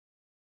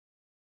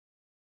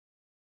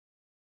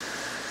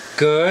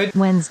good.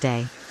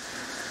 Wednesday.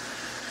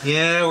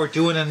 Yeah, we're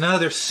doing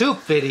another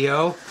soup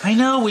video. I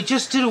know, we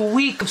just did a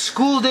week of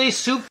school day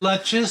soup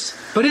lunches,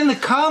 but in the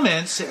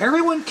comments,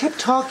 everyone kept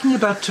talking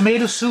about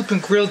tomato soup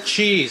and grilled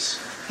cheese.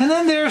 And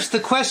then there's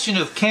the question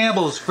of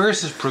Campbell's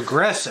versus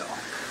Progresso.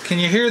 Can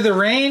you hear the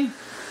rain?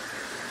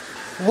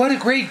 What a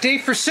great day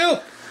for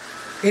soup!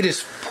 It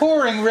is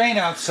pouring rain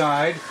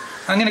outside.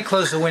 I'm going to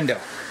close the window.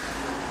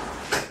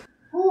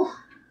 Whew.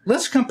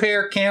 Let's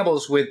compare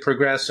Campbell's with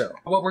Progresso.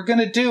 What we're going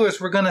to do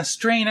is we're going to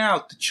strain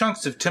out the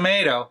chunks of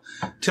tomato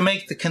to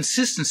make the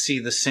consistency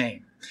the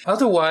same.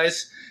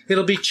 Otherwise,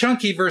 it'll be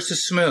chunky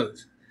versus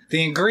smooth.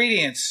 The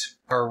ingredients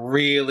are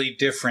really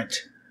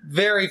different.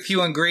 Very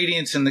few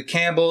ingredients in the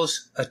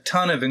Campbell's, a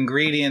ton of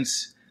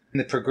ingredients in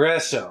the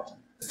Progresso.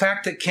 The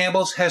fact that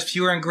Campbell's has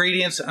fewer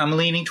ingredients, I'm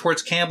leaning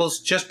towards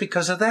Campbell's just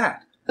because of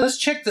that. Let's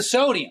check the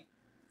sodium.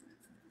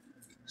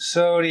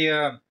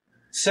 Sodium,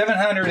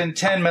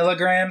 710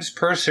 milligrams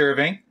per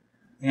serving,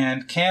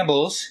 and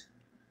Campbell's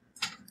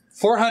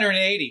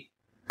 480.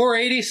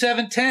 480,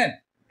 710.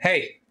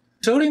 Hey,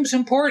 sodium's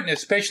important,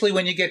 especially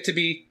when you get to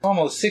be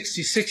almost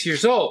 66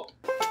 years old.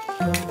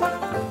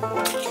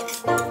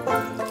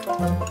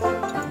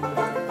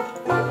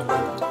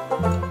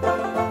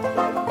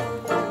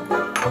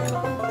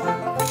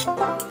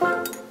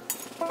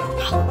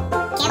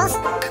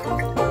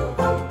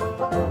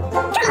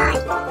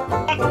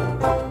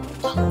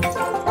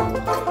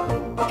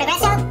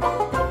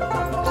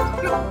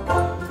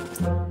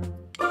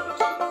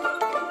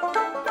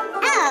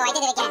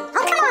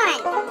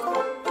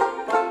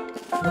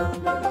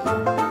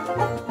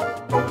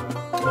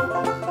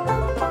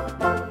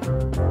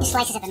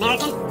 Slices of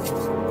American.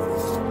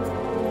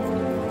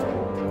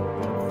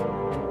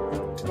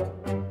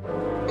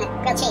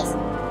 Grilled cheese.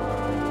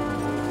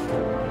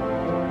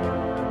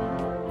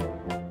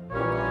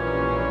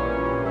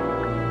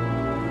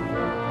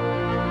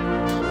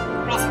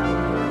 Progresso.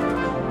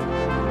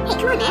 Hey,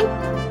 come on, man.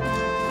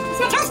 It's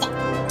not toasting.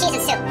 Cheese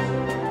and soup.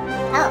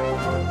 Oh,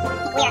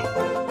 we are.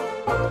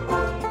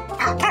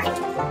 Oh, perfect.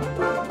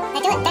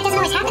 That doesn't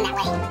always happen that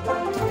way.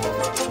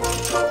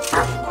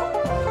 Oh.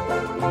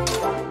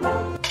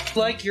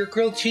 Like your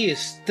grilled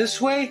cheese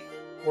this way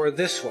or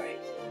this way?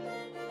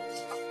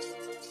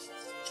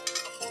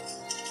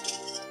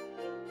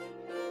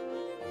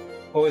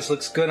 Always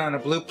looks good on a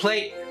blue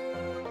plate.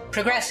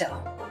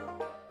 Progresso.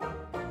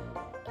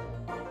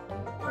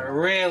 I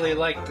really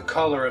like the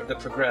color of the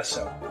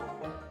Progresso.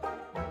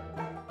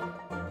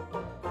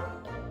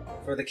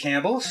 For the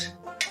Campbell's,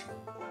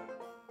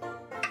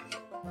 there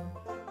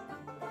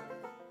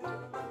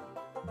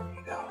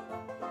you go.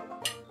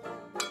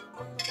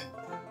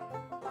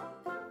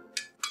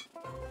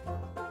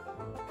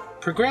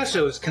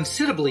 Progresso is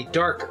considerably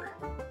darker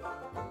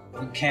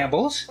than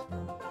Campbell's.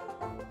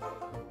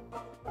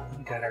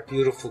 We got our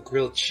beautiful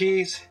grilled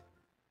cheese.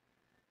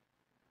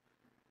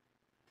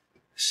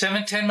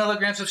 710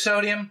 milligrams of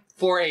sodium,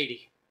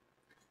 480.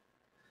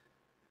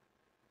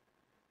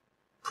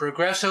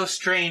 Progresso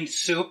strained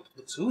soup.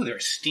 Ooh, they're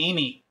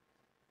steamy.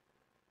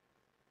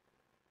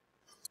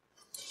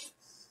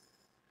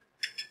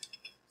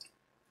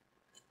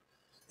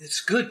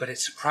 It's good, but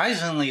it's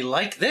surprisingly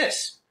like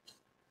this.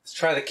 Let's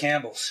try the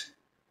Campbell's.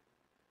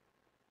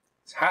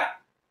 It's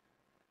hot.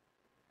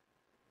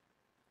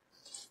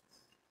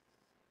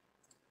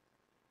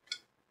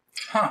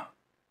 Huh.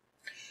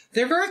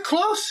 They're very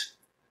close.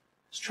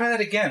 Let's try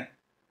that again.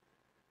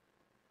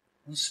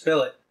 Let's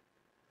spill it.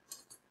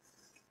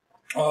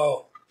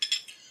 Oh.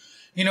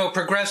 You know,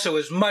 Progresso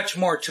is much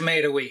more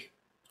tomatoey.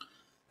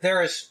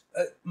 There is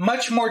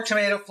much more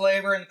tomato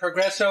flavor in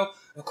Progresso.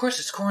 Of course,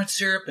 it's corn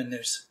syrup and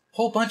there's a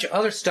whole bunch of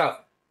other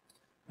stuff.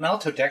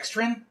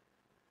 Maltodextrin?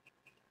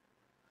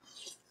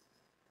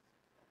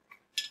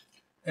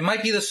 It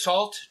might be the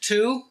salt,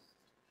 too.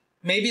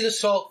 Maybe the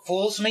salt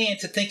fools me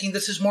into thinking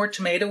this is more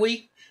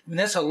tomatoey. I mean,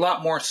 that's a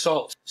lot more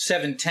salt.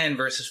 710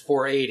 versus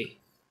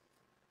 480.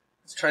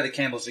 Let's try the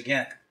Campbell's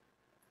again.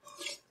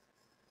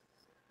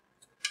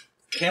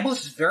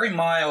 Campbell's is very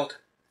mild.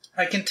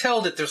 I can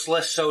tell that there's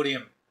less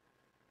sodium.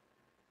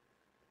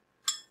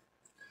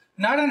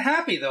 Not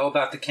unhappy, though,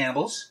 about the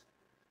Campbell's.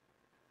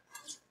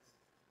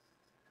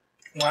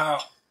 Wow.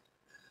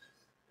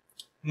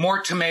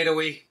 More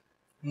tomatoey,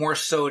 more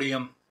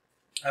sodium.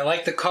 I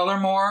like the color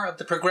more of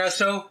the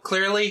Progresso,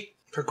 clearly.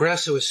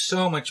 Progresso is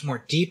so much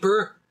more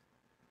deeper.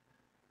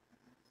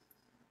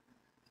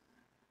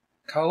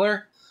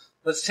 Color.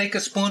 Let's take a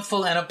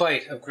spoonful and a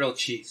bite of grilled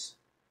cheese.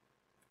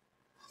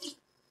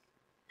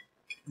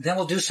 Then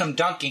we'll do some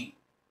dunking.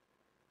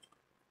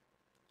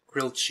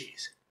 Grilled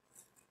cheese.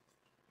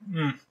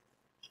 Why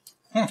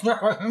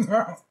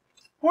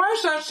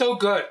is that so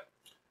good?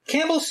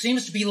 Campbell's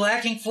seems to be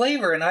lacking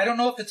flavor, and I don't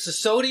know if it's the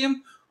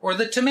sodium or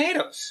the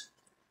tomatoes.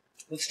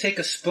 Let's take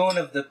a spoon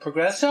of the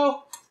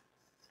Progresso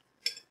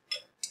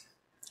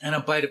and a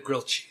bite of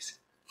grilled cheese.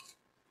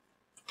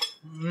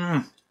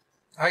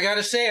 I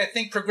gotta say, I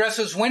think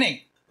Progresso's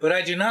winning, but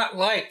I do not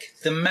like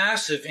the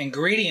massive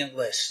ingredient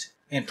list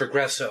in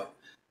Progresso.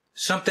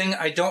 Something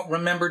I don't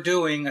remember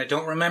doing. I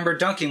don't remember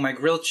dunking my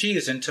grilled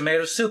cheese in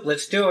tomato soup.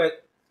 Let's do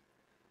it.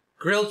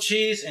 Grilled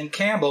cheese and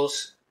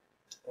Campbell's.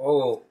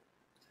 Oh,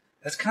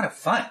 that's kind of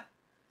fun.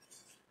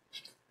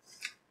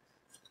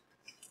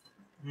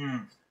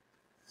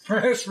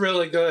 That's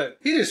really good.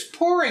 It is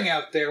pouring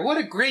out there. What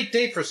a great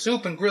day for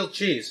soup and grilled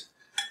cheese.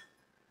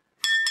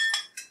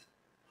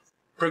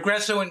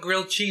 Progresso and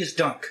grilled cheese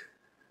dunk.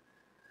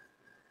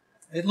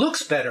 It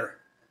looks better.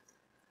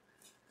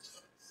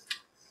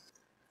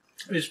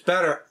 It's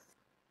better.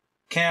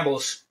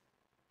 Campbell's.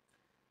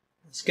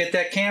 Let's get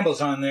that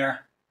Campbell's on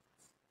there.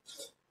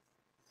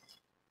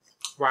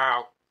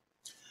 Wow.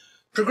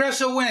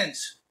 Progresso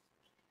wins.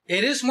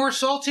 It is more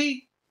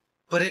salty,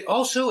 but it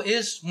also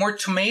is more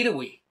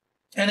tomatoey.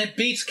 And it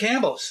beats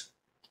Campbell's.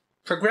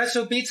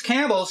 Progresso beats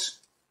Campbell's.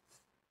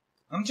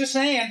 I'm just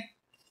saying.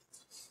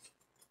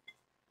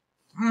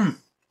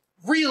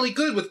 Really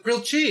good with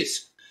grilled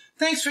cheese.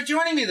 Thanks for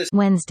joining me this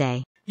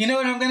Wednesday. You know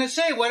what I'm going to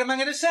say? What am I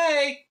going to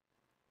say?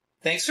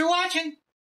 Thanks for watching.